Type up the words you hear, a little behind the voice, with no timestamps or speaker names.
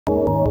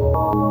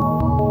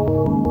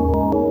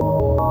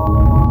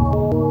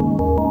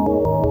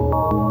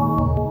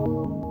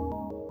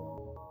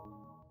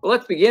Well,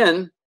 let's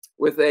begin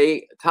with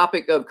a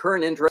topic of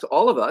current interest to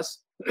all of us.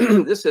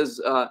 This is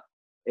a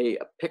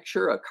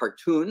picture, a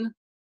cartoon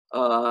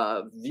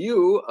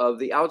view of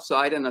the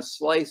outside and a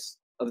slice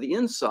of the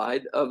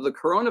inside of the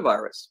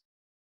coronavirus.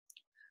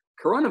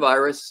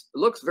 Coronavirus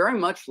looks very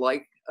much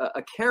like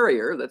a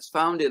carrier that's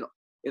found in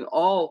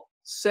all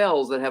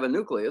cells that have a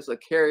nucleus, a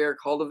carrier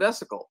called a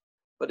vesicle.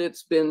 But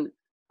it's been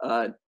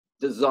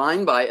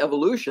designed by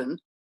evolution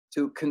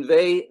to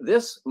convey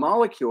this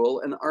molecule,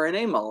 an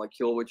RNA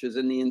molecule, which is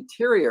in the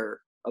interior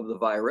of the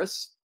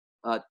virus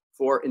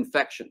for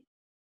infection.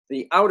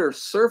 The outer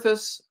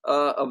surface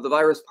of the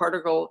virus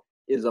particle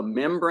is a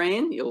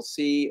membrane. You'll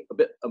see a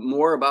bit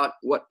more about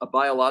what a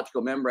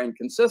biological membrane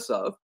consists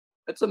of.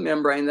 It's a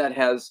membrane that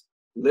has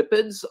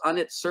lipids on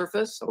its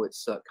surface, so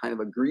it's kind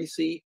of a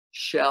greasy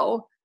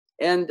shell.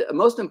 And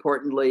most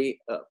importantly,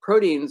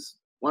 proteins,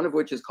 one of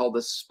which is called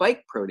the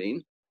spike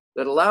protein,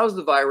 that allows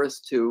the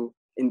virus to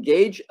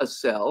engage a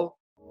cell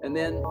and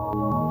then